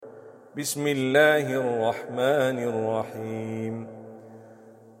بسم الله الرحمن الرحيم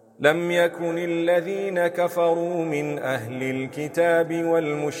لم يكن الذين كفروا من أهل الكتاب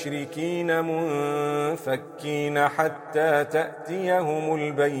والمشركين منفكين حتى تأتيهم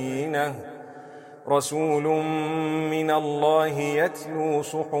البينة رسول من الله يتلو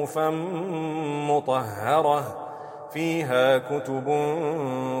صحفا مطهرة فيها كتب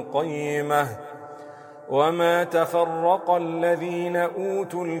قيمة وما تفرق الذين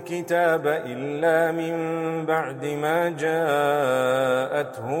أوتوا الكتاب إلا من بعد ما جاءتهم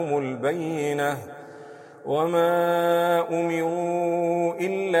البينة وما أمروا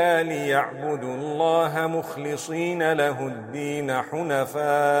إلا ليعبدوا الله مخلصين له الدين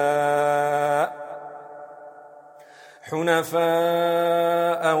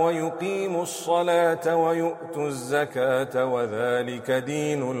حنفاء ويقيموا الصلاة ويؤتوا الزكاة وذلك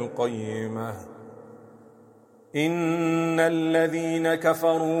دين القيمة إن الذين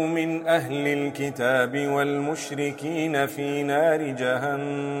كفروا من أهل الكتاب والمشركين في نار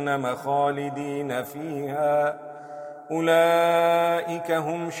جهنم خالدين فيها أولئك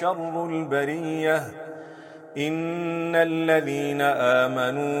هم شر البرية إن الذين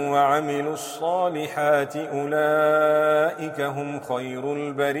آمنوا وعملوا الصالحات أولئك هم خير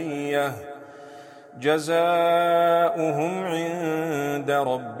البرية جزاؤهم عند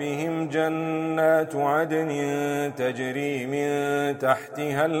ربهم جنات عدن تجري من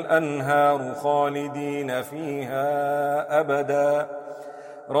تحتها الأنهار خالدين فيها أبدا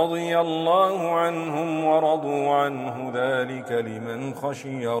رضي الله عنهم ورضوا عنه ذلك لمن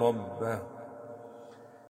خشي ربه